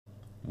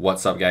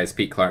What's up guys,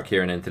 Pete Clark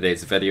here, and in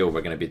today's video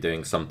we're going to be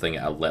doing something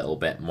a little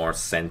bit more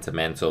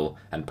sentimental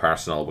and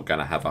personal. We're going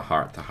to have a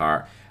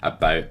heart-to-heart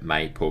about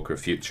my poker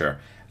future.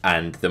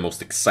 And the most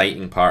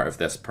exciting part of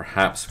this,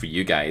 perhaps for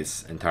you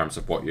guys, in terms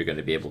of what you're going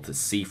to be able to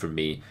see from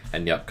me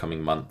in the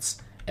upcoming months,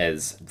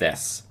 is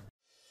this.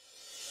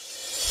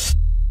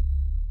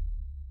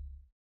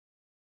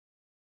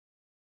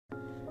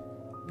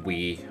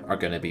 We are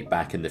going to be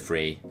back in the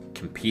fray,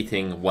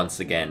 competing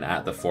once again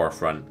at the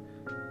forefront,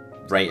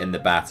 right in the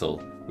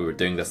battle. We were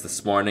doing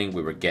this morning,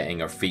 we were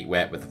getting our feet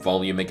wet with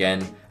volume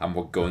again, and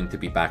we're going to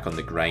be back on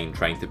the grind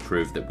trying to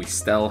prove that we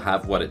still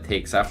have what it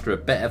takes after a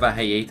bit of a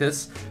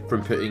hiatus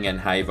from putting in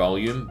high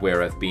volume,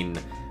 where I've been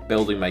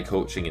building my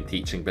coaching and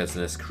teaching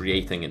business,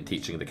 creating and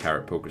teaching the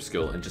Carrot Poker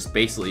School, and just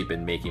basically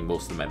been making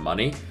most of my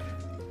money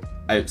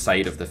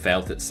outside of the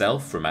felt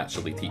itself from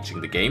actually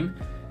teaching the game.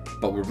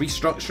 But we're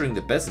restructuring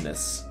the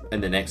business in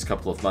the next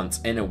couple of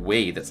months in a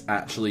way that's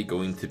actually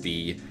going to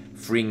be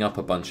freeing up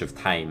a bunch of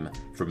time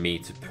for me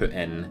to put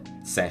in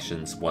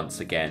sessions once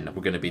again.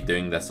 We're going to be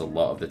doing this a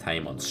lot of the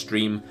time on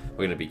stream.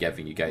 We're going to be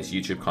giving you guys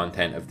YouTube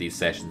content of these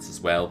sessions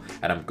as well,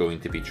 and I'm going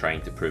to be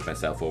trying to prove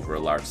myself over a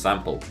large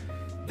sample.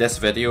 This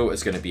video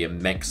is going to be a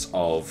mix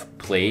of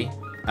play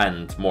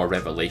and more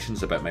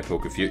revelations about my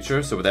poker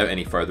future, so without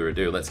any further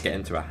ado, let's get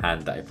into a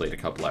hand that I played a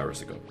couple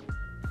hours ago.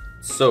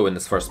 So in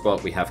this first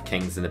spot we have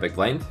kings in the big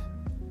blind,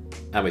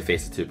 and we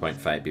face a 2.5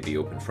 BB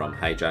open from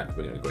hijack.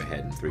 We're going to go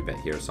ahead and 3-bet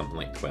here, something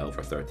like 12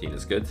 or 13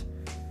 is good.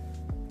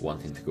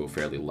 Wanting to go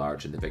fairly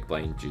large in the big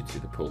blind due to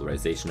the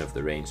polarization of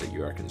the range that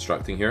you are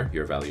constructing here.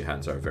 Your value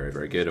hands are very,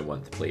 very good and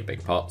want to play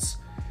big pots.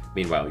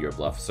 Meanwhile, your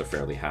bluffs are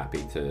fairly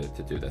happy to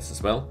do this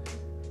as well.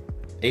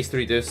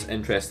 Ace-3 deuce,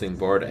 interesting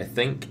board. I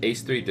think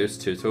Ace-3 deuce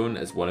two-tone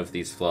is one of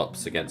these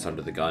flops against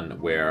under the gun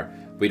where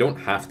we don't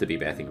have to be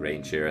betting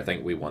range here. I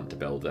think we want to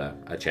build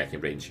a checking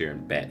range here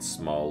and bet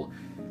small.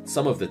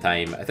 Some of the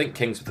time, I think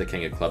kings with the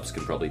king of clubs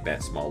can probably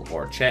bet small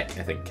or check.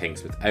 I think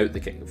kings without the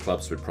king of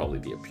clubs would probably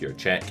be a pure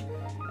check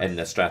in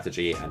this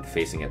strategy, and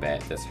facing a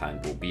bet, this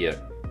hand will be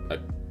a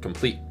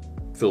complete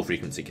full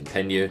frequency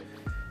continue,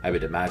 I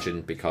would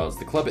imagine, because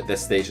the club at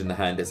this stage in the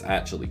hand is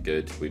actually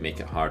good. We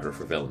make it harder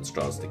for villains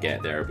draws to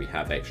get there. We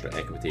have extra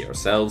equity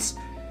ourselves.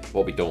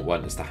 What we don't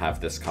want is to have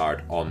this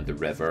card on the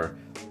river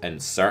in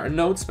certain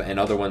nodes, but in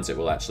other ones it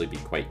will actually be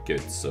quite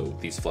good, so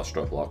these flush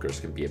draw blockers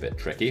can be a bit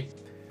tricky.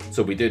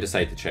 So we do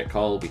decide to check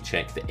call. We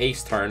check the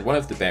ace turn, one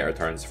of the better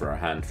turns for our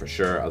hand for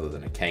sure, other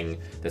than a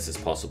king. This is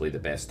possibly the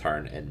best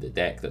turn in the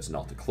deck that's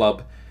not a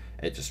club.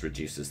 It just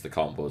reduces the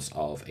combos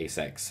of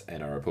ace-x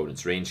in our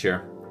opponent's range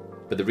here.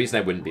 But the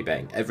reason I wouldn't be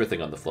betting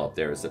everything on the flop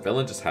there is that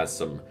villain just has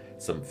some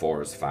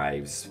 4s,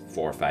 5s,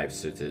 4-5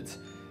 suited,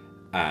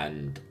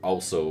 and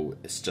also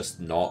it's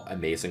just not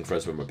amazing for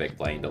us when we're big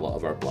blind. A lot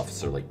of our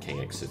bluffs are like king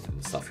x suited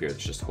and stuff here.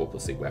 It's just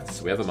hopelessly whiffed,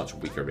 so we have a much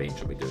weaker range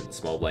than we do in the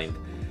small blind.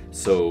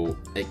 So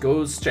it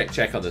goes check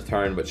check on the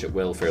turn, which it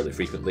will fairly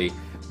frequently.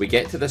 We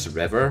get to this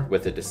river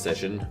with a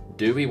decision.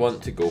 Do we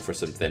want to go for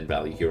some thin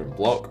value here and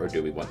block, or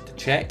do we want to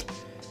check?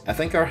 I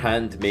think our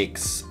hand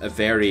makes a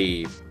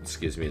very,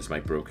 excuse me as my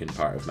broken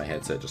part of my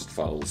headset just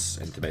falls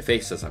into my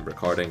face as I'm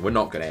recording. We're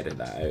not going to edit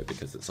that out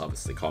because it's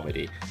obviously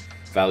comedy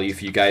value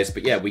for you guys,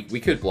 but yeah, we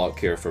could block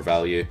here for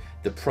value.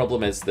 The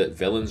problem is that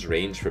villain's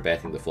range for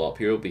betting the flop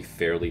here will be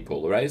fairly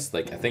polarized.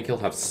 Like, I think he'll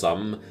have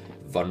some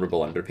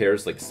vulnerable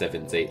underpairs like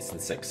 7s, 8s, and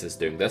 6s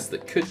doing this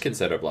that could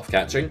consider bluff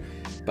catching,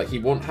 but he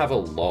won't have a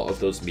lot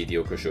of those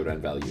mediocre showdown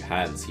value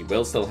hands. He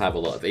will still have a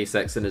lot of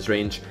ace-x in his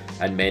range,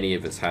 and many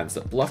of his hands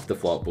that bluff the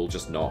flop will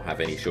just not have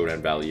any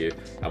showdown value,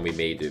 and we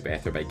may do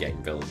better by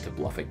getting villain to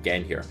bluff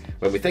again here.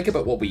 When we think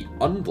about what we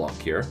unblock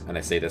here, and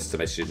I say this to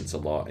my students a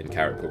lot in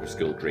Carrot Poker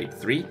School Grade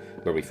 3,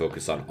 where we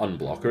focus on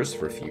unblockers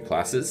for a few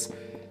classes,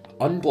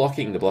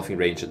 unblocking the bluffing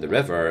range in the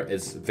river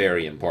is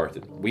very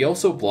important. We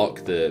also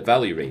block the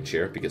value range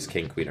here because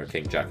king, queen, or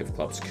king, jack of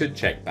clubs could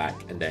check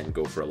back and then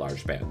go for a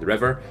large bet on the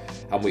river,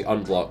 and we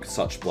unblock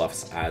such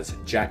bluffs as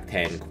jack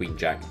 10, queen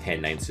jack,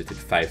 10-9 suited,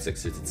 5-6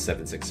 suited,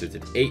 7-6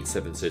 suited,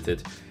 8-7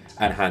 suited,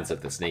 and hands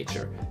of this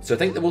nature. So I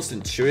think the most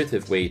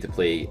intuitive way to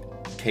play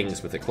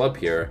kings with a club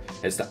here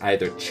is to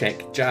either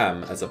check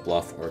jam as a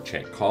bluff or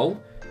check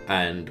call,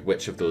 and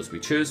which of those we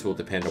choose will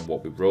depend on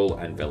what we roll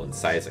and villain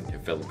sizing.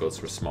 If villain goes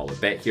for a smaller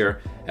bet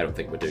here, I don't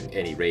think we're doing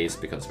any raise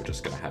because we're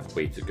just going to have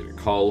way too good a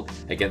call.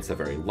 Against a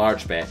very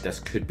large bet, this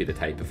could be the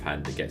type of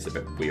hand that gets a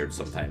bit weird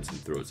sometimes and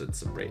throws in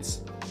some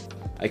raise.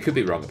 I could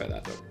be wrong about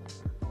that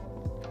though.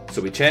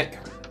 So we check,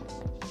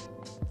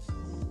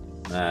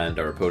 and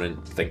our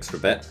opponent thinks for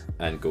a bit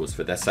and goes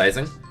for this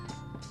sizing.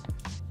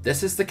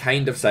 This is the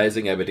kind of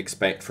sizing I would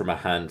expect from a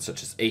hand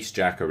such as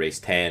ace-jack or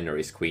ace-10 or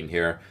ace-queen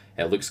here.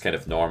 It looks kind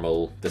of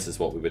normal. This is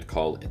what we would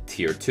call a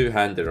tier 2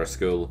 hand in our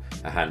school,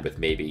 a hand with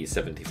maybe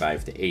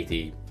 75 to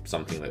 80,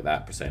 something like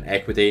that, %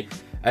 equity,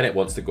 and it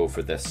wants to go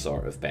for this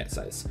sort of bet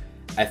size.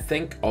 I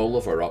think all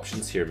of our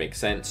options here make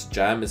sense.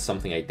 Jam is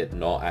something I did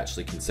not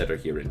actually consider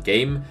here in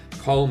game.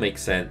 Call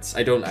makes sense.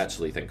 I don't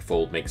actually think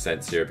fold makes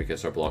sense here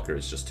because our blocker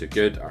is just too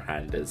good. Our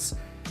hand is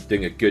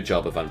doing a good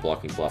job of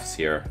unblocking bluffs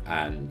here,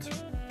 and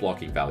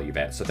blocking value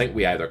bet. So I think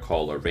we either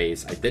call or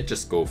raise. I did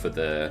just go for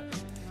the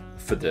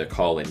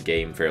call in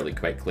game fairly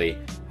quickly.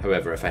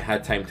 However, if I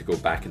had time to go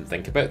back and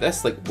think about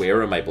this, like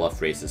where are my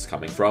bluff raises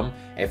coming from?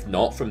 If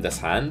not from this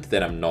hand,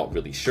 then I'm not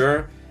really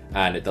sure.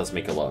 And it does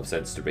make a lot of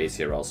sense to raise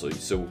here also.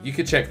 So you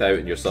could check that out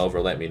in your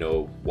solver, let me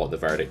know what the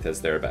verdict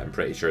is there, but I'm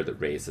pretty sure that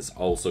raise is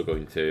also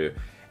going to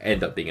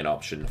end up being an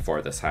option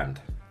for this hand.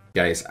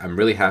 Guys, I'm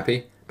really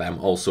happy, but I'm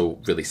also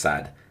really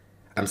sad.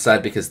 I'm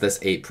sad because this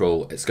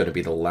April is going to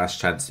be the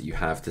last chance that you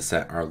have to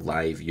set our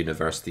live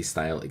university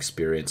style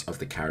experience of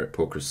the Carrot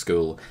Poker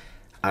School.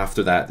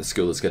 After that, the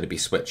school is going to be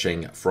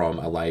switching from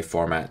a live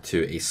format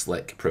to a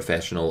slick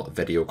professional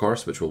video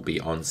course, which will be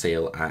on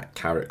sale at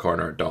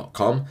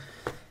carrotcorner.com.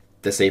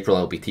 This April,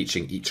 I'll be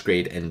teaching each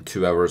grade in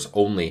 2 hours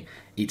only.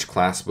 Each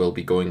class will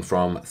be going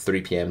from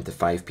 3 PM to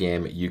 5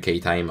 PM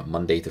UK time,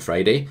 Monday to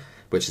Friday,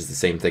 which is the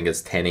same thing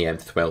as 10 AM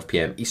to 12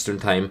 PM Eastern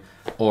time,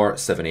 or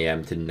 7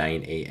 AM to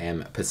 9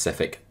 AM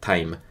Pacific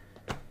time.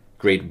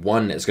 Grade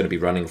 1 is going to be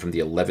running from the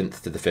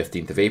 11th to the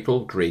 15th of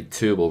April, Grade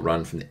 2 will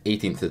run from the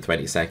 18th to the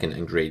 22nd,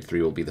 and Grade 3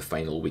 will be the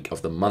final week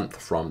of the month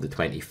from the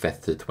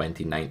 25th to the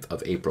 29th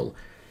of April.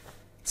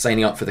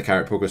 Signing up for the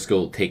Carrot Poker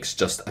School takes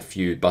just a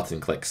few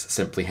button clicks.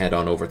 Simply head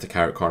on over to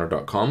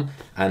carrotcorner.com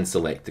and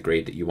select the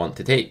grade that you want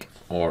to take.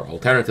 Or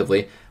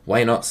alternatively,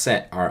 why not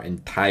set our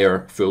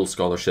entire full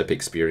scholarship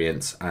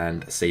experience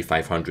and save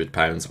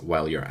 £500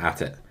 while you're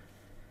at it?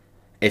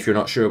 If you're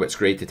not sure which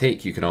grade to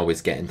take, you can always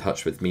get in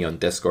touch with me on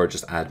Discord.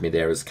 Just add me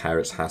there as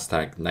carrots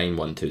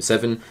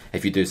 #9127.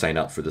 If you do sign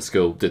up for the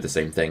school, do the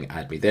same thing,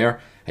 add me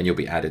there, and you'll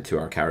be added to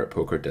our Carrot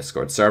Poker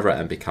Discord server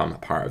and become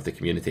part of the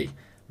community.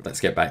 Let's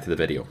get back to the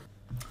video.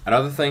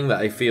 Another thing that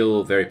I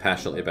feel very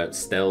passionately about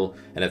still,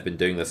 and I've been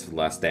doing this for the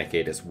last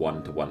decade, is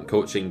one-to-one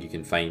coaching. You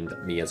can find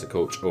me as a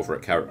coach over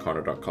at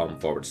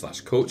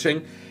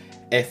carrotcorner.com/coaching.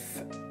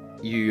 If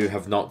you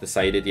have not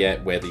decided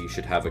yet whether you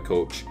should have a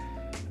coach,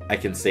 I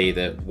can say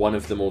that one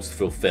of the most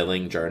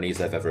fulfilling journeys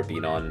I've ever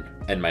been on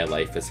in my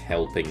life is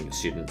helping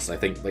students. I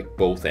think like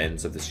both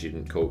ends of the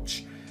student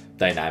coach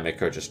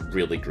dynamic are just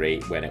really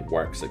great when it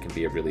works. It can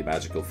be a really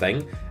magical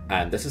thing,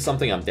 and this is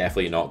something I'm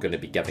definitely not going to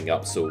be giving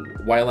up. So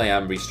while I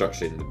am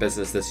restructuring the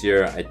business this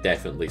year, I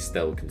definitely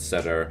still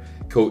consider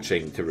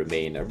coaching to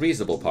remain a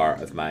reasonable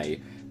part of my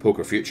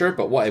poker future.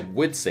 But what I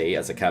would say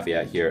as a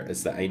caveat here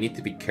is that I need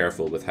to be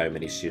careful with how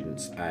many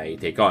students I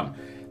take on.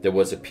 There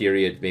was a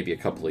period maybe a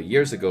couple of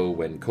years ago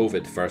when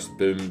COVID first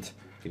boomed.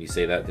 Can you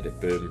say that? Did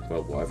it boom?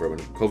 Well, whatever. When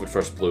COVID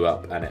first blew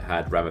up and it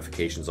had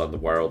ramifications on the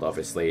world,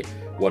 obviously,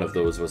 one of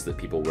those was that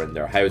people were in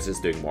their houses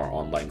doing more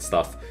online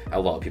stuff. A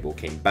lot of people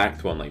came back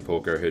to online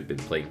poker who'd been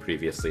playing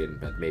previously and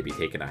had maybe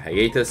taken a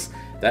hiatus.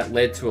 That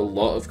led to a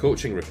lot of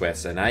coaching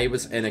requests, and I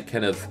was in a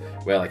kind of,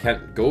 well, I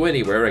can't go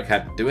anywhere, I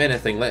can't do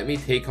anything, let me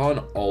take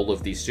on all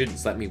of these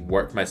students, let me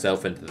work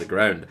myself into the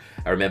ground.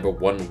 I remember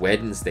one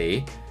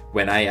Wednesday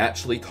when I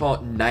actually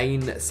taught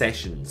 9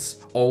 sessions,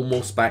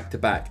 almost back to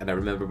back, and I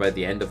remember by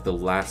the end of the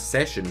last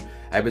session,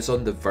 I was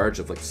on the verge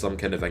of like some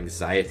kind of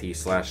anxiety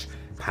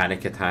 /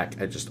 panic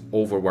attack. I just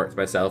overworked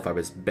myself. I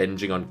was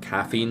binging on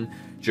caffeine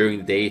during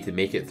the day to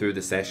make it through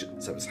the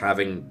sessions. I was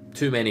having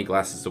too many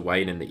glasses of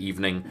wine in the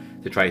evening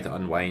to try to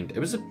unwind. It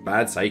was a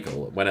bad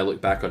cycle. When I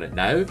look back on it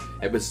now,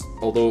 it was,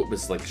 although it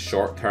was like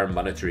short-term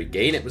monetary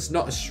gain, it was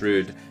not a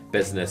shrewd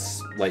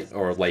business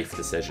or life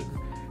decision.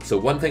 So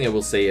one thing I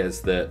will say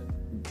is that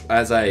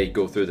as I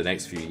go through the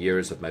next few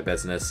years of my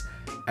business,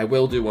 I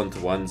will do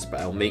one-to-ones,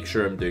 but I'll make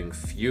sure I'm doing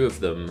few of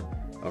them,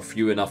 or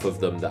few enough of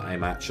them that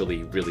I'm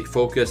actually really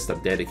focused,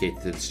 I'm dedicated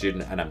to the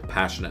student, and I'm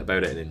passionate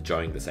about it and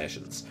enjoying the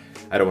sessions.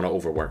 I don't want to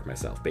overwork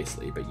myself,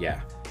 basically, but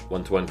yeah,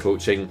 one-to-one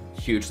coaching,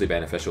 hugely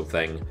beneficial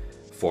thing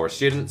for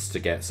students to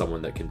get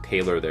someone that can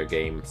tailor their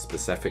game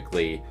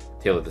specifically,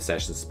 tailor the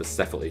sessions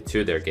specifically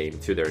to their game,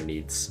 to their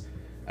needs,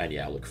 and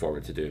yeah, I look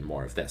forward to doing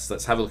more of this.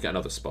 Let's have a look at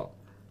another spot.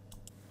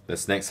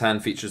 This next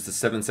hand features the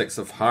 7-6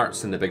 of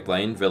hearts in the big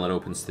blind. Villain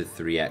opens to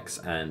 3x,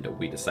 and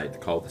we decide to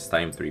call this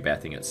time.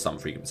 3-betting at some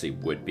frequency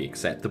would be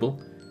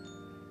acceptable.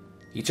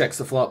 He checks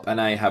the flop, and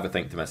I have a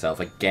think to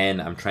myself. Again,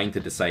 I'm trying to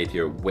decide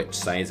here which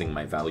sizing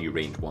my value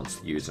range wants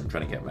to use. I'm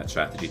trying to get my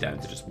strategy down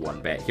to just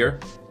one bet here.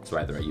 So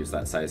either I use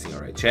that sizing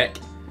or I check.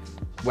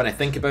 When I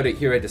think about it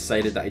here, I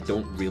decided that I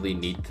don't really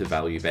need to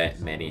value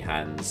bet many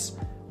hands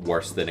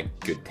worse than a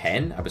good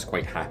 10. I was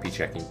quite happy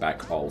checking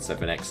back all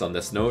 7x on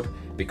this node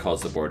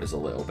because the board is a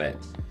little bit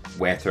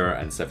wetter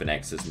and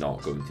 7x is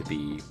not going to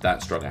be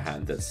that strong a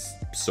hand that's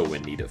so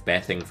in need of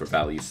betting for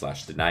value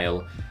 /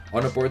 denial.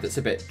 On a board that's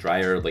a bit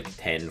drier, like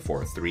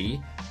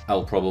 10-4-3,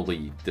 I'll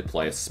probably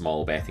deploy a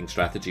small betting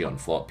strategy on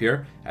flop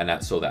here, and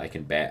that's so that I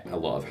can bet a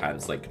lot of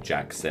hands like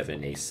Jack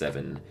 7, Ace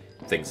 7,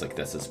 things like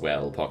this as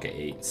well, pocket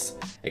 8s,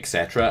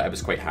 etc. I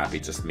was quite happy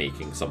just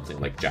making something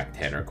like Jack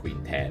 10 or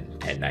Queen 10,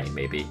 10-9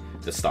 maybe,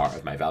 the start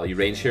of my value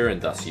range here,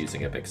 and thus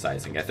using a big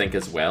sizing. I think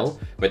as well,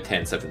 with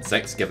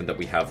 10-7-6, given that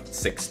we have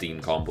 16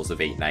 combos of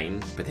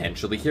 8-9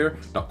 potentially here,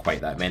 not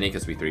quite that many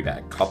because we 3-bet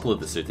a couple of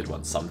the suited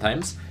ones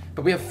sometimes,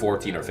 but we have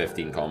 14 or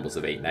 15 combos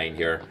of 8-9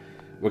 here.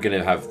 we're going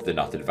to have the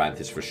nut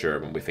advantage for sure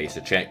when we face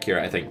a check here.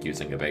 I think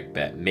using a big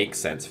bet makes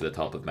sense for the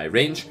top of my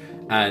range.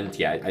 And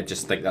yeah, I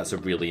just think that's a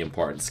really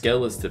important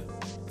skill, is to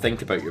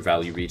think about your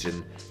value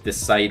region,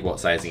 decide what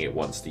sizing it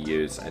wants to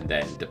use, and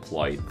then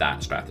deploy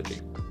that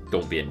strategy.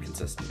 Don't be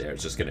inconsistent there,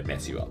 it's just going to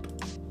mess you up.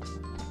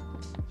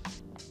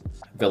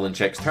 Villain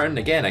checks turn.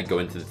 Again, I go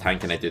into the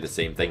tank and I do the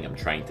same thing. I'm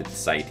trying to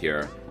decide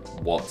here,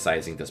 what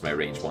sizing does my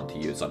range want to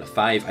use on a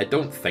 5? I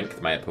don't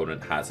think my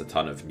opponent has a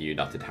ton of new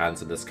nutted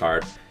hands in this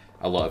card.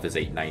 A lot of his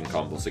 8-9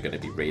 combos are going to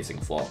be raising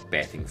flop,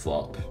 betting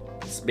flop.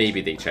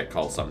 Maybe they check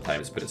call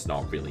sometimes, but it's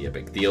not really a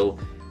big deal.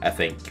 I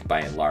think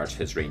by and large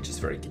his range is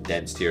very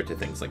condensed here to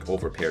things like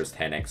overpairs,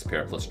 10x,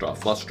 pair plus draw,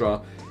 flush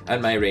draw,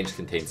 and my range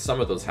contains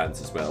some of those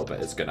hands as well, but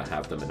it's going to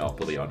have the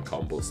monopoly on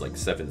combos like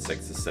 7-6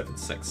 to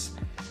 7-6,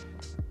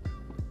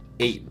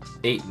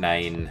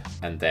 8-9,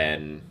 and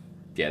then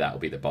yeah, that'll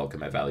be the bulk of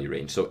my value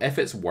range. So if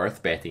it's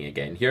worth betting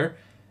again here,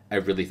 I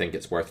really think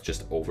it's worth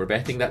just over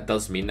betting. That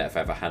does mean that if I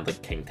have a hand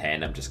like King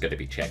 10, I'm just going to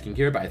be checking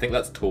here, but I think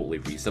that's totally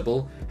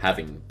reasonable,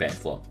 having bet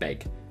flop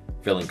big.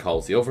 Villain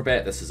calls the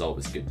overbet. This is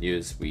always good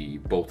news. We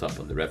bolt up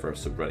on the river,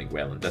 so running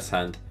well in this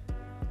hand,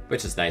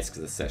 which is nice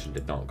because this session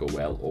did not go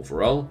well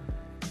overall.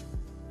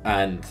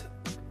 And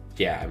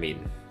yeah, I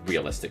mean,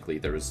 realistically,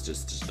 there is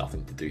just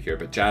nothing to do here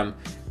but jam.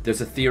 There's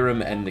a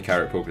theorem in the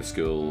Carrot Poker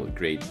School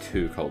grade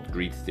 2 called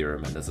Greed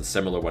Theorem, and there's a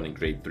similar one in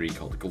grade 3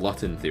 called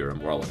Glutton Theorem.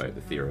 We're all about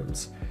the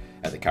theorems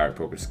at the Carrot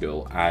Poker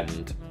School,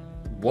 and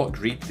what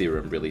Greed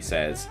Theorem really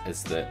says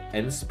is that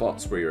in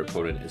spots where your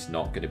opponent is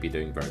not going to be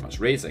doing very much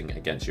raising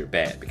against your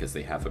bet because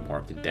they have a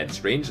more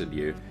condensed range than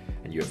you,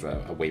 and you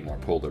have a way more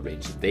polar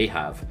range than they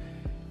have,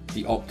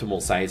 the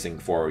optimal sizing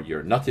for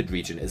your nutted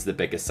region is the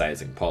biggest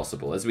sizing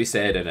possible. As we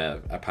said in a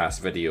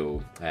past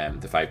video,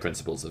 the 5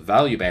 principles of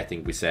value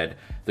betting, we said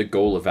the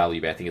goal of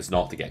value betting is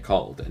not to get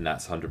called, and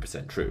that's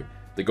 100% true.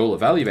 The goal of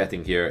value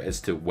betting here is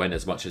to win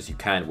as much as you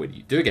can when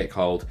you do get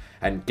called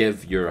and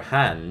give your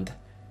hand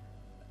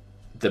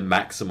the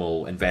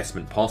maximal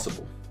investment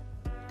possible.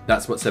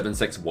 That's what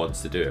 7-6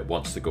 wants to do. It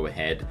wants to go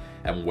ahead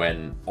and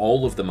win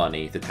all of the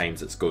money the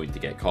times it's going to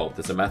get called.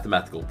 There's a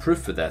mathematical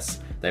proof for this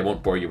that I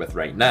won't bore you with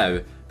right now,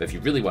 but if you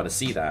really want to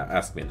see that,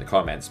 ask me in the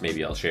comments,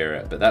 maybe I'll share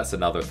it. But that's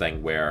another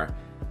thing where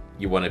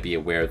you want to be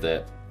aware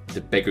that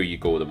the bigger you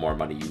go, the more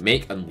money you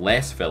make,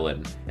 unless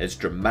villain is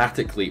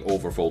dramatically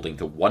overfolding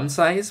to one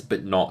size,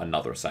 but not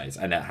another size,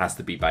 and it has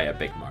to be by a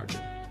big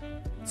margin.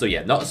 So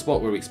yeah, not a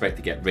spot where we expect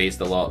to get raised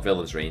a lot.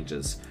 Villain's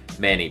ranges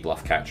many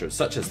bluff catchers,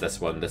 such as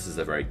this one. This is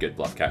a very good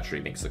bluff catcher.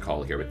 He makes the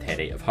call here with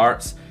 10-8 of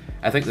hearts.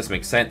 I think this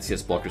makes sense. He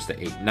has blockers to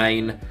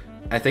 8-9.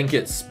 I think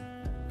it's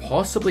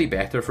possibly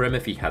better for him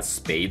if he has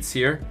spades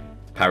here,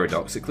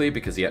 paradoxically,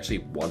 because he actually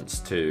wants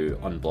to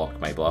unblock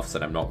my bluffs,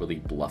 and I'm not really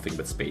bluffing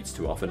with spades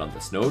too often on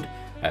this node.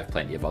 I have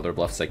plenty of other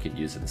bluffs I could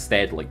use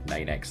instead, like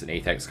 9x and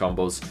 8x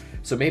combos.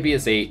 So maybe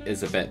his 8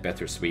 is a bit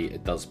bittersweet.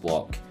 It does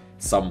block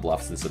some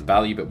bluffs and some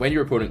value, but when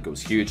your opponent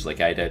goes huge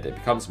like I did, it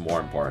becomes more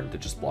important to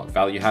just block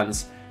value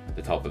hands,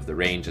 the top of the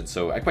range, and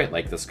so I quite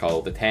like this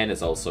call. The 10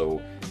 is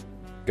also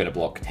going to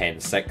block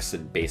 10-6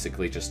 and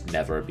basically just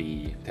never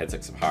be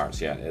 10-6 of hearts.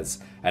 Yeah, it is,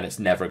 and it's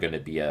never going to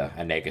be a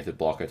negative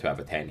blocker to have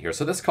a 10 here.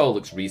 So this call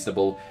looks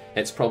reasonable.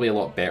 It's probably a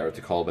lot better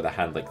to call with a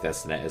hand like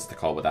this than it is to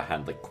call with a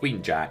hand like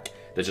Queen Jack.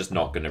 They're just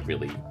not going to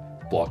really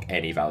block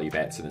any value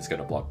bets, and it's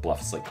going to block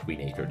bluffs like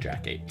Queen 8 or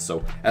Jack 8.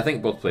 So I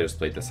think both players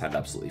played this hand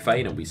absolutely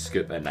fine, and we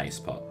scoop a nice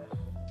pot.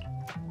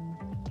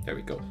 There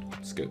we go,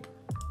 scoop.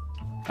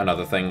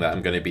 Another thing that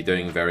I'm going to be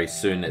doing very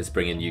soon is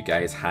bringing you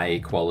guys high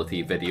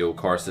quality video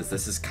courses.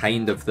 This is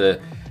kind of the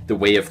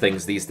way of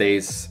things these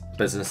days.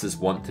 Businesses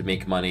want to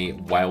make money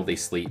while they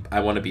sleep.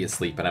 I want to be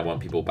asleep and I want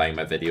people buying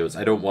my videos.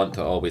 I don't want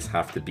to always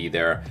have to be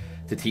there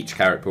to teach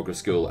Carrot Poker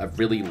School. I've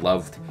really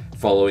loved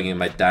following in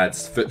my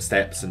dad's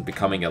footsteps and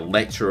becoming a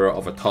lecturer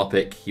of a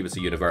topic. He was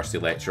a university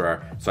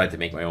lecturer, so I had to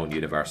make my own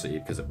university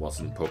because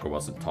poker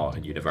wasn't taught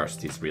in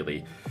universities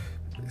really.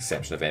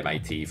 Exception of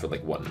MIT for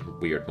like one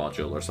weird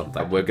module or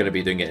something. We're going to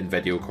be doing it in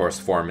video course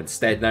form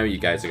instead now. You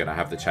guys are going to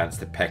have the chance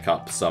to pick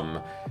up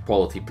some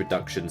quality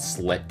production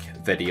slick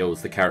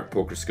videos. The Carrot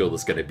Poker School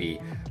is going to be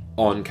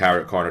on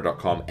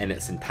carrotcorner.com in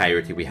its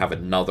entirety. We have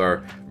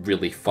another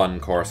really fun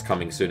course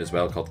coming soon as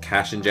well called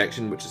Cash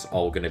Injection, which is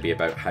all going to be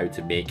about how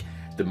to make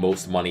the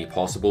most money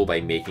possible by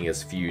making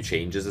as few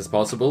changes as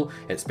possible.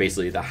 It's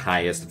basically the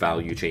highest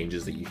value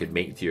changes that you could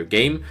make to your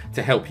game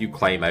to help you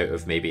climb out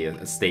of maybe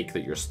a stake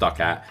that you're stuck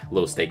at,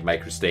 low stake,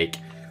 micro stake,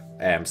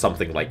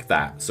 something like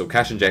that. So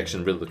Cash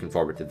Injection, really looking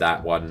forward to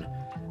that one.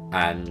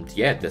 And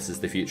yeah, this is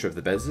the future of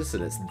the business,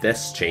 and it's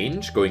this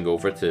change going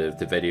over to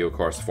the video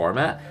course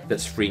format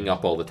that's freeing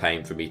up all the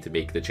time for me to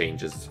make the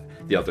changes,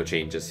 the other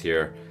changes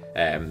here,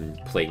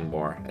 playing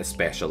more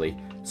especially.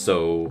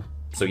 So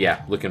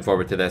yeah, looking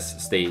forward to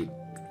this.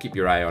 Keep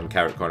your eye on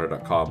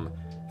carrotcorner.com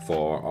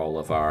for all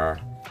of our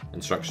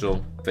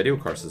instructional video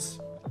courses.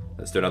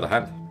 Let's do another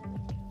hand.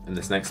 In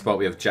this next spot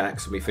we have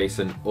jacks. We face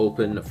an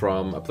open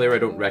from a player I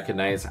don't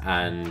recognize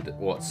and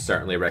what's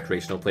certainly a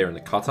recreational player in the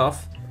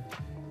cutoff.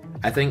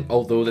 I think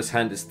although this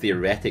hand is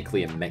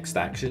theoretically a mixed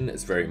action,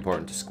 it's very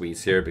important to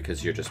squeeze here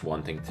because you're just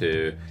wanting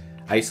to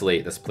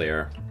isolate this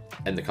player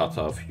in the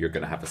cutoff. You're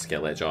going to have a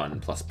skill edge on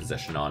plus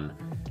position on,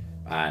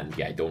 and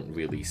yeah, I don't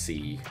really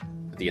see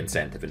the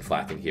incentive in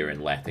flatting here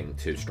and letting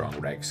two strong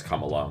regs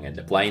come along in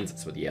the blinds.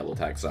 That's what the yellow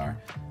tags are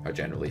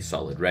generally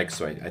solid regs.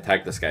 So I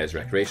tag this guy as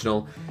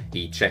recreational.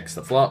 He checks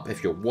the flop.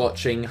 If you're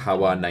watching,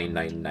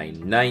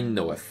 Hawa9999,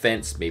 no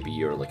offense, maybe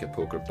you're like a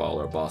poker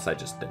baller boss. I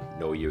just didn't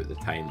know you at the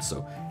time,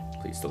 so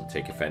please don't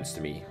take offense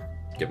to me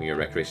giving you a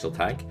recreational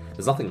tag.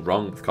 There's nothing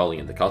wrong with calling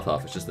in the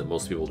cutoff, it's just that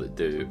most people that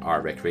do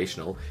are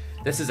recreational.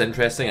 This is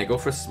interesting. I go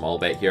for a small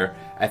bet here.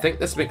 I think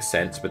this makes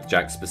sense with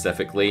Jack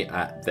specifically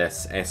at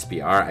this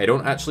SPR. I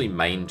don't actually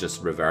mind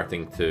just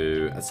reverting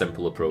to a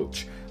simple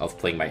approach of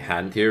playing my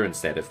hand here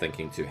instead of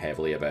thinking too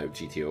heavily about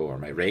GTO or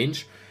my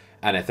range.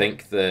 And I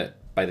think that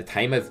by the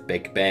time I've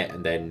big bet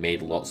and then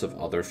made lots of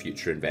other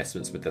future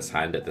investments with this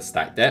hand at the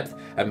stack depth,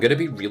 I'm going to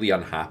be really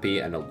unhappy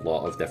in a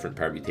lot of different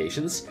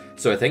permutations.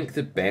 So I think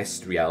the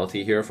best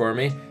reality here for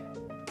me,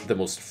 the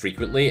most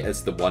frequently,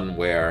 is the one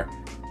where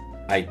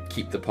I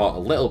keep the pot a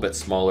little bit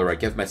smaller. I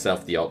give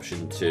myself the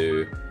option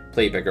to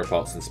play bigger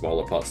pots and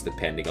smaller pots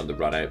depending on the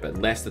run out, but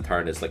unless the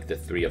turn is like the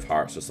 3 of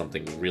hearts or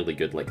something really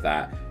good like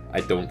that,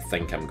 I don't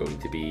think I'm going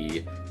to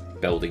be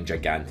building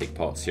gigantic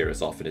pots here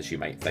as often as you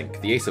might think.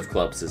 The ace of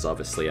clubs is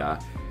obviously a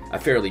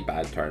fairly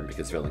bad turn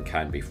because villain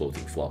can be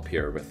floating flop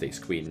here with ace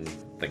queen,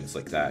 things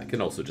like that. It can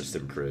also just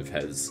improve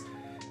his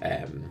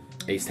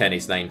ace 10,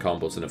 ace 9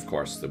 combos, and of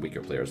course the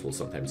weaker players will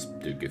sometimes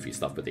do goofy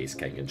stuff with ace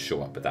king and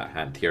show up with that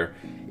hand here,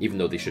 even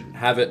though they shouldn't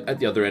have it. At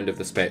the other end of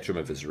the spectrum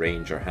of his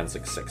range are hands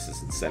like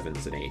 6s and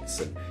 7s and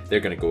 8s, and they're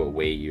going to go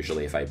away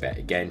usually if I bet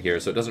again here,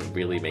 so it doesn't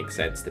really make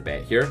sense to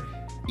bet here.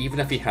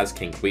 Even if he has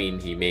king queen,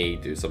 he may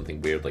do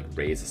something weird like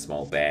raise a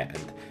small bet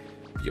and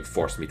you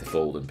force me to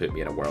fold and put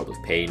me in a world of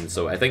pain.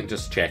 So I think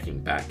just checking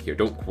back here,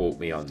 don't quote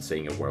me on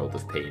saying a world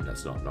of pain.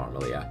 That's not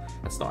normally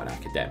that's not an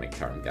academic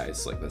term,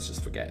 guys. Like, let's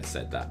just forget I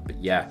said that. But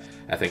yeah,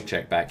 I think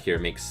check back here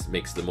makes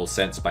the most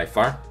sense by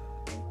far.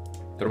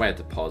 Don't know why I had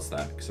to pause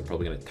that because I'm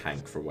probably going to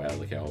tank for a while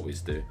like I always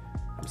do.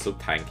 I'm so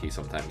tanky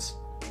sometimes.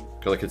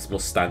 I feel like it's the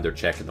most standard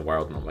check in the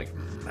world and I'm like,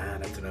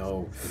 man, I don't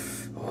know.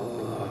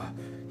 Oh,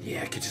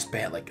 yeah, I could just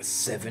bet like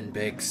 7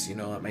 bigs, you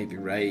know, that might be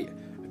right.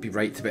 I'd be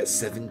right to bet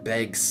 7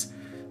 bigs.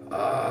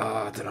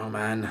 I don't know,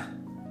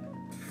 man.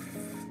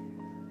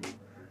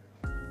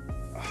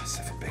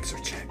 7 bigs or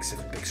check,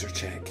 7 bigs or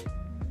check.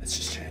 Let's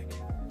just check.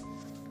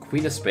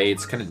 Queen of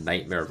spades, kind of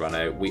nightmare run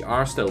out. We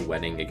are still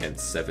winning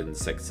against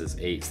 7s,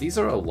 6s, 8s. These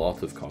are a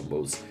lot of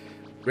combos.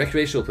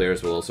 Recreational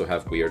players will also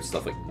have weird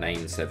stuff like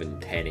 9, 7,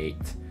 10, 8,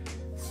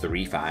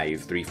 3,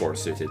 5, 3, 4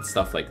 suited,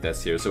 stuff like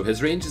this here. So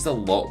his range is a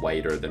lot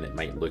wider than it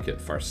might look at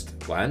first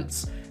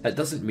glance. That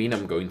doesn't mean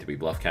I'm going to be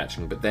bluff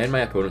catching, but then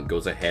my opponent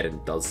goes ahead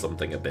and does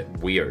something a bit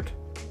weird.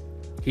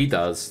 He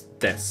does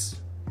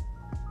this.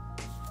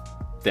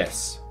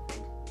 This.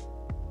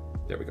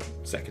 There we go.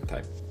 Second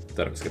time.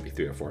 Thought it was going to be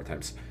 3 or 4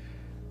 times.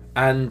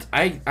 And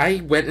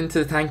I went into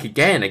the tank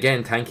again.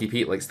 Again, Tanky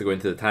Pete likes to go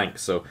into the tank,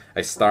 so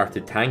I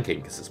started tanking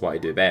because it's what I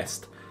do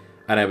best.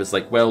 And I was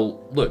like,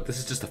 well, look, this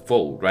is just a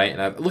fold, right?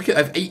 And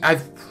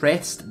I've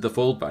pressed the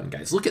fold button,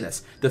 guys. Look at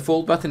this. The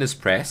fold button is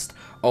pressed.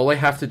 All I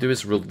have to do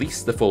is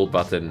release the fold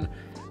button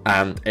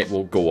and it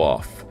will go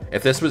off.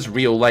 If this was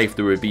real life,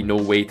 there would be no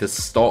way to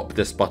stop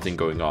this button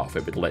going off.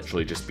 It would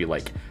literally just be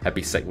like, I'd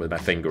be sitting with my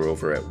finger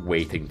over it,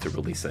 waiting to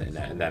release it,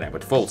 and then it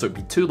would fold. So it'd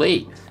be too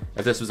late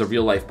if this was a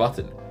real life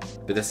button.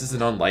 But this is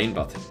an online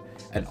button,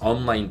 and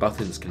online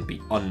buttons can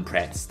be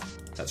unpressed.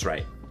 That's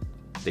right.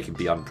 They can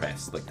be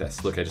unpressed like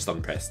this. Look, I just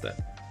unpressed it.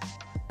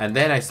 And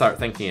then I start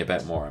thinking a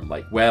bit more. I'm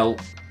like, well,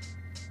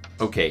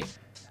 okay,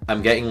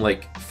 I'm getting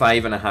like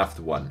 5.5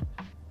 to 1.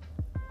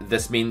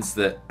 This means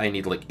that I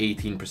need like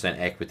 18%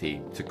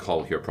 equity to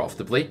call here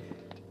profitably.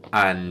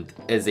 And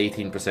is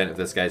 18% of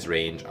this guy's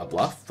range a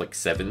bluff? Like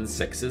 7s,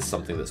 6s,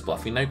 something that's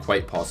bluffing now?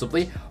 Quite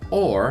possibly.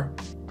 Or,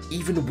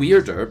 even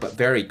weirder, but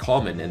very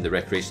common in the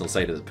recreational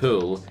side of the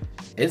pool,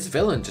 is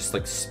villain just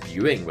like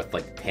spewing with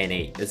like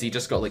 10-8? Is he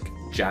just got like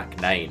Jack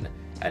 9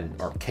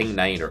 or King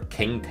 9 or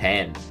King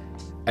 10?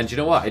 And you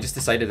know what? I just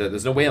decided that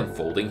there's no way I'm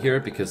folding here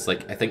because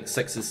like I think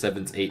 6s,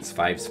 7s, 8s,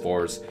 5s,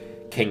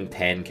 4s, King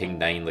 10, King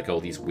 9, like all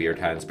these weird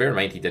hands. Bear in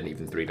mind he didn't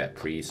even 3-bet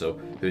pre, so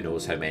who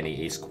knows how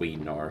many ace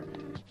queen or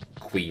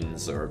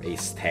queens or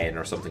ace 10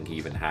 or something he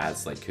even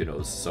has, like who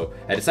knows. So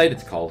I decided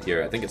to call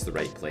here. I think it's the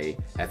right play.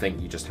 I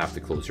think you just have to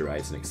close your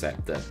eyes and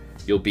accept that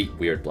you'll beat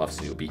weird bluffs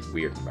and you'll beat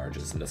weird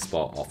merges in this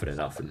spot often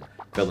enough. And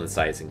villain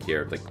sizing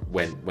here, like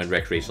when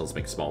recreationals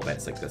make small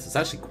bets like this, it's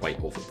actually quite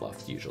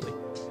overbluffed usually.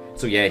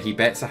 So yeah, he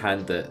bets a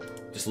hand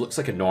that just looks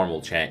like a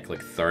normal check,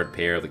 like third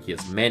pair. Like he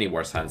has many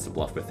worse hands to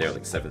bluff with there,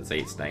 like 7s,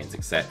 8s, 9s,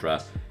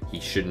 etc. He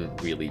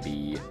shouldn't really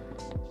be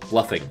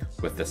bluffing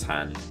with this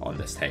hand on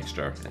this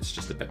texture. It's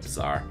just a bit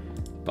bizarre.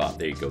 But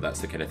there you go,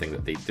 that's the kind of thing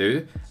that they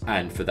do.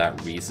 And for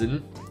that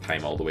reason,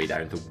 time all the way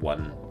down to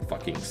 1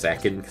 fucking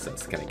second, because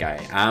that's the kind of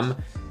guy I am.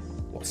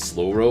 What,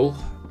 slow roll?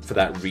 for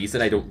that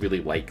reason, I don't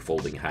really like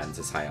folding hands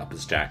as high up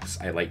as jacks.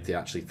 I like to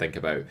actually think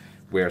about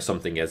where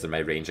something is in my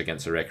range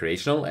against a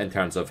recreational in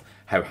terms of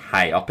how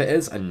high up it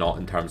is and not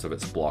in terms of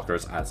its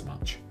blockers as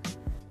much.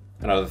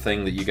 Another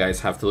thing that you guys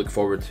have to look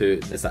forward to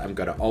is that I'm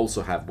going to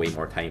also have way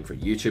more time for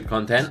YouTube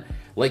content.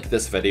 Like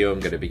this video, I'm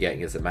going to be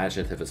getting as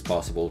imaginative as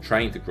possible,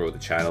 trying to grow the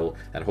channel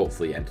and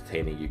hopefully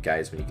entertaining you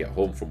guys when you get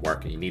home from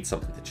work and you need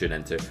something to tune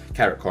into.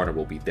 Carrot Corner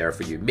will be there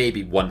for you.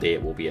 Maybe one day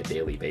it will be a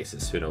daily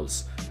basis, who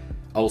knows.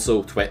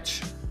 Also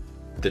Twitch.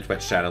 The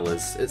Twitch channel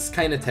it's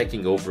kind of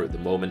taking over at the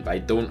moment, but I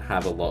don't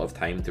have a lot of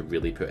time to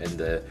really put in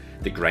the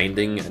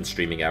grinding and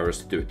streaming hours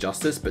to do it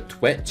justice. But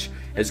Twitch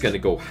is going to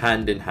go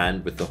hand in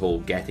hand with the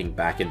whole getting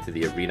back into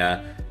the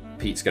arena.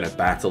 Pete's going to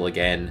battle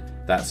again,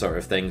 that sort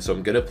of thing. So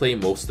I'm going to play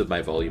most of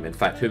my volume. In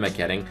fact, who am I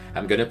kidding?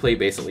 I'm going to play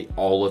basically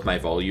all of my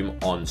volume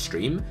on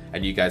stream,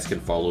 and you guys can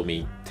follow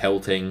me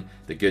tilting,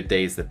 the good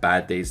days, the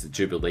bad days, the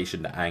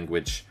jubilation, the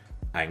anguish,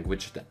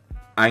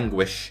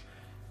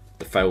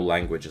 the foul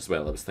language as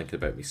well. I was thinking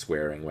about me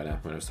swearing when I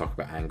was talking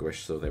about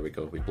anguish, so there we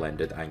go, we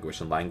blended anguish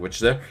and language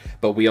there.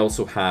 But we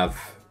also have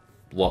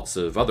lots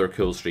of other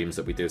cool streams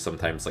that we do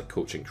sometimes, like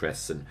Coaching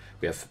Chris, and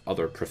we have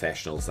other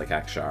professionals like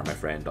Akshar, my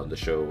friend, on the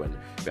show, and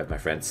we have my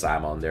friend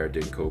Sam on there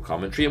doing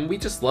co-commentary, and we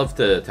just love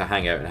to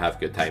hang out and have a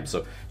good time.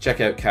 So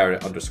check out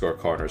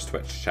Carrot_Corner's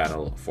Twitch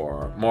channel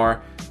for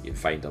more. You can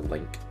find a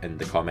link in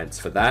the comments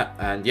for that,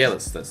 and yeah,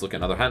 let's look at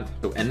another hand.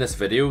 So in this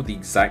video, the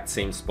exact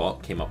same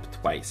spot came up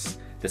twice.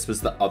 This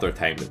was the other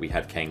time that we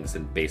had kings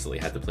and basically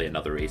had to play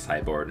another ace high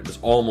board. It was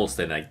almost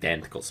an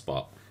identical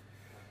spot.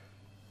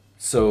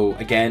 So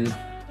again,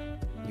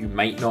 you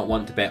might not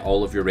want to bet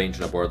all of your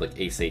range on a board like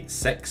ace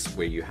 8-6,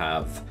 where you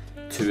have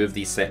two of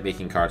these set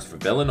making cards for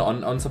villain.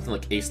 On something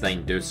like ace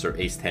 9 deuce or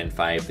ace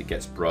 10-5 that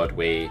gets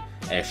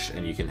Broadway-ish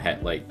and you can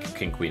hit like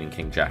king queen and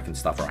king jack and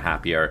stuff, or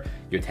happier,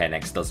 your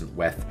 10x doesn't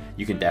with,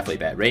 you can definitely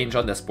bet range.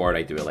 On this board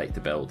I do like to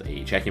build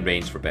a checking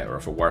range for better or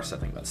for worse. I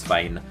think that's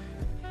fine.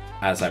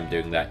 As I'm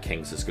doing that,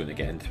 kings is going to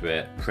get into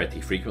it pretty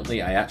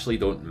frequently. I actually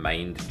don't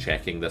mind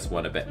checking this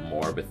one a bit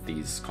more with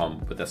this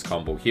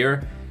combo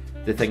here.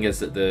 The thing is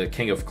that the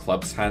king of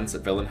clubs hands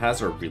that villain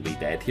has are really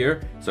dead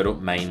here, so I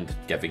don't mind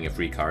giving a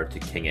free card to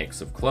king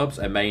x of clubs.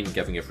 I mind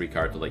giving a free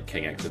card to like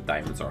king x of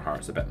diamonds or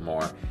hearts a bit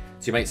more.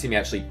 So you might see me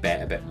actually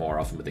bet a bit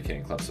more often with the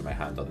king of clubs in my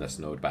hand on this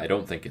node, but I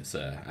don't think it's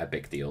a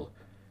big deal.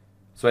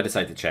 So I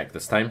decided to check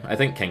this time. I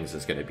think kings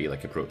is going to be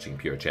like approaching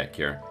pure check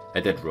here.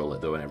 I did roll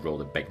it though, and I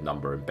rolled a big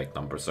number, and big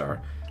numbers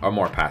are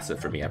more passive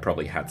for me. I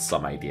probably had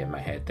some idea in my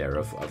head there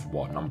of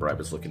what number I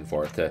was looking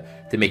for to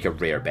make a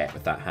rare bet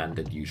with that hand,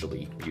 and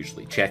usually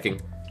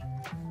checking.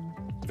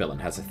 Villain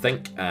has a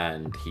think,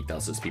 and he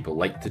does as people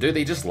like to do.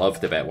 They just love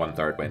to bet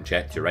 1/3 when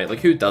checked to, right? Like,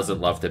 who doesn't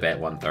love to bet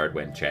 1/3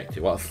 when checked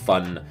to? What a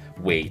fun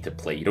way to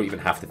play. You don't even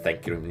have to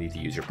think, you don't even need to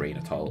use your brain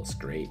at all. It's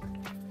great.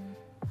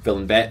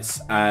 Villain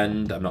bets,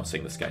 and I'm not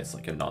saying this guy's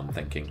like a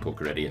non-thinking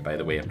poker idiot, by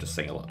the way. I'm just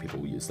saying a lot of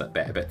people use that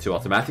bet a bit too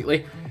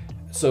automatically.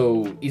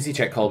 So easy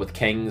check call with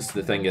kings.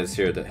 The thing is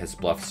here that his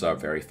bluffs are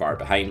very far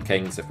behind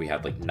kings. If we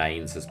had like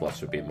 9s, his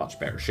bluffs would be in much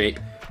better shape.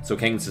 So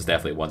kings is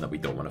definitely one that we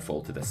don't want to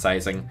fold to this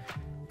sizing.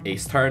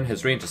 Ace turn,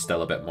 his range is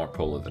still a bit more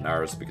polar than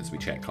ours because we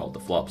check called the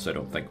flop, so I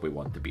don't think we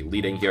want to be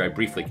leading here. I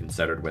briefly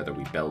considered whether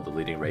we build a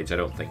leading range. I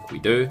don't think we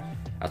do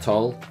at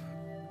all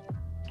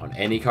on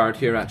any card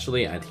here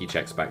actually, and he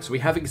checks back. So we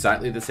have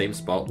exactly the same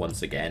spot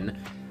once again.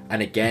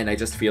 And again, I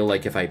just feel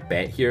like if I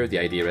bet here, the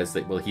idea is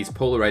that, well, he's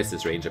polarized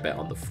his range a bit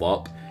on the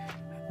flop.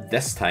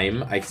 This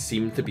time, I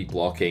seem to be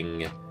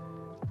blocking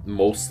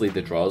mostly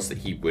the draws that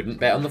he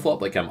wouldn't bet on the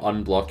flop. Like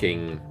I'm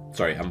blocking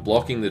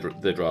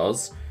the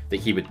draws that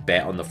he would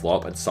bet on the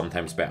flop and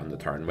sometimes bet on the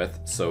turn with.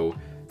 So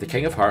the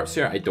King of Hearts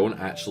here, I don't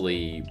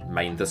actually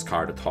mind this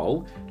card at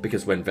all,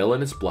 because when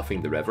villain is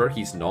bluffing the river,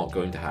 he's not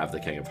going to have the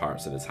King of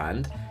Hearts in his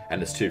hand, and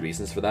there's two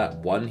reasons for that.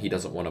 One, he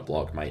doesn't want to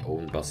block my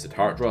own busted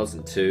heart draws,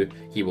 and two,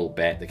 he will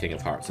bet the King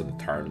of Hearts on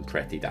the turn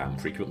pretty damn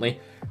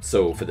frequently.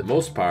 So for the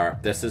most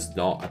part, this is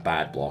not a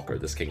bad blocker.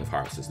 This King of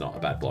Hearts is not a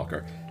bad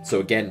blocker. So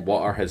again,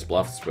 what are his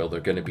bluffs? Well, they're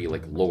going to be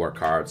like lower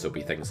cards. There'll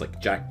be things like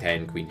Jack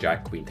 10, Queen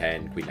Jack, Queen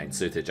 10, Queen 9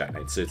 suited, Jack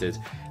 9 suited,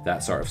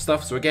 that sort of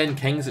stuff. So again,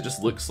 kings, it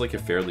just looks like a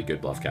fairly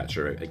good bluff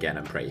catcher. Again,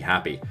 I'm pretty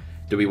happy.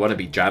 Do we want to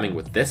be jamming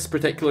with this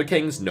particular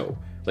kings? No.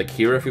 Like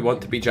here, if we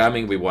want to be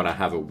jamming, we want to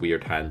have a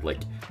weird hand. Like,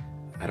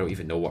 I don't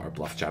even know what our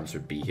bluff jams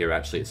would be here.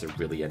 Actually, it's a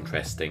really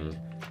interesting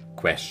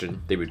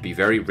question. They would be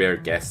very rare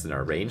guests in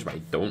our range, but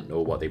I don't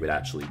know what they would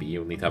actually be.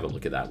 We'll need to have a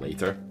look at that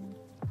later.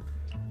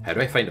 How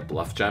do I find a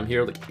bluff jam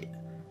here?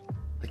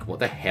 Like what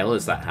the hell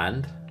is that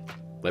hand?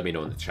 Let me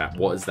know in the chat.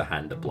 What is the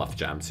hand that bluff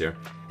jams here?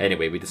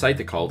 Anyway, we decide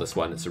to call this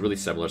one. It's a really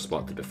similar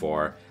spot to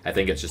before. I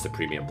think it's just a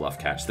premium bluff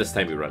catch. This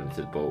time we run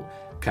into the boat.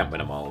 Can't win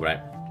them all, right?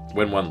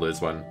 Win one,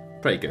 lose one.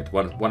 Pretty good.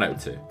 One out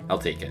of two. I'll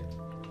take it.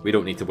 We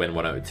don't need to win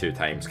 1 out of 2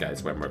 times,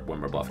 guys, when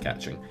we're bluff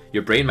catching.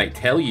 Your brain might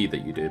tell you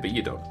that you do, but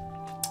you don't.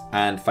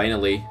 And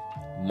finally,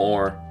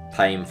 more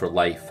time for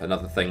life.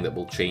 Another thing that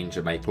will change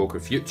in my poker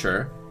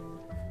future,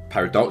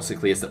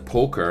 paradoxically, is that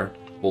poker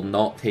will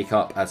not take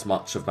up as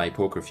much of my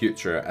poker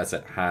future as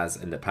it has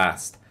in the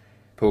past.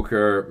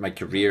 poker, my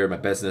career, my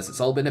business, it's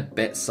all been a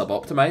bit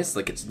sub-optimized.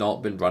 Like, it's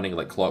not been running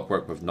like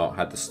clockwork. We've not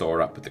had the store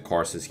up with the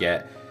courses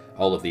yet.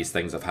 All of these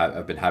things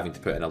I've been having to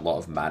put in a lot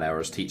of man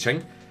hours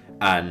teaching.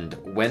 And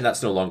when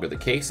that's no longer the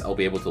case, I'll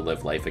be able to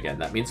live life again.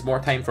 That means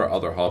more time for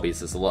other hobbies.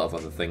 There's a lot of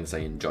other things I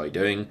enjoy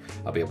doing.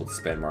 I'll be able to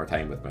spend more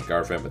time with my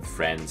girlfriend, with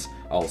friends,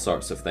 all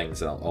sorts of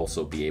things. And I'll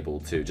also be able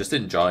to just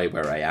enjoy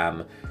where I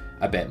am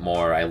a bit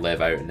more. I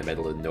live out in the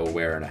middle of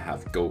nowhere and I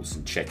have goats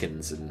and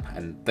chickens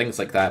and things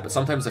like that. But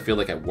sometimes I feel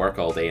like I work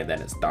all day and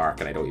then it's dark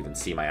and I don't even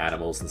see my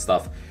animals and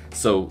stuff.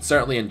 So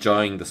certainly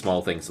enjoying the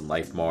small things in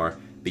life more.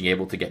 Being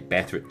able to get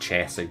better at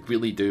chess. I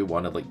really do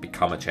want to like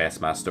become a chess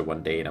master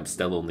one day, and I'm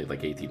still only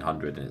like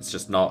 1800 and it's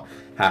just not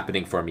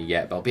happening for me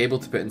yet. But I'll be able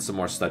to put in some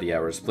more study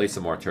hours, play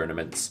some more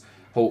tournaments.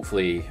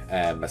 Hopefully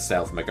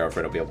myself and my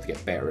girlfriend will be able to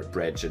get better at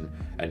bridge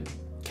and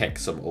kick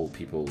some old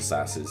people's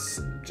asses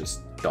and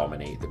just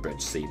dominate the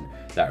bridge scene.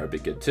 That would be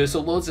good too. So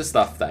loads of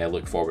stuff that I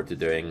look forward to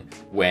doing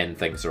when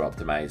things are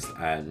optimized.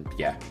 And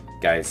yeah,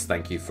 guys,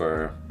 thank you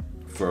for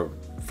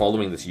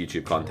following this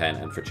YouTube content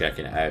and for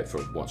checking it out,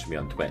 for watching me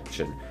on Twitch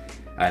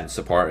and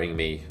supporting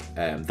me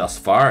thus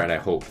far. And I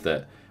hope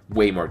that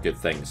way more good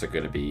things are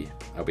going to be,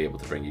 I'll be able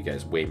to bring you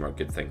guys way more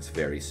good things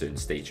very soon.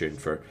 Stay tuned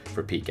for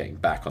Pete getting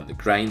back on the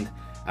grind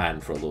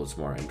and for loads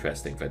more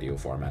interesting video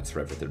formats.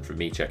 For everything from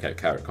me, check out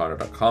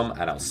carrotconnor.com,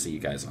 and I'll see you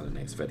guys on the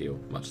next video.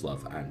 Much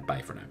love and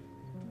bye for now.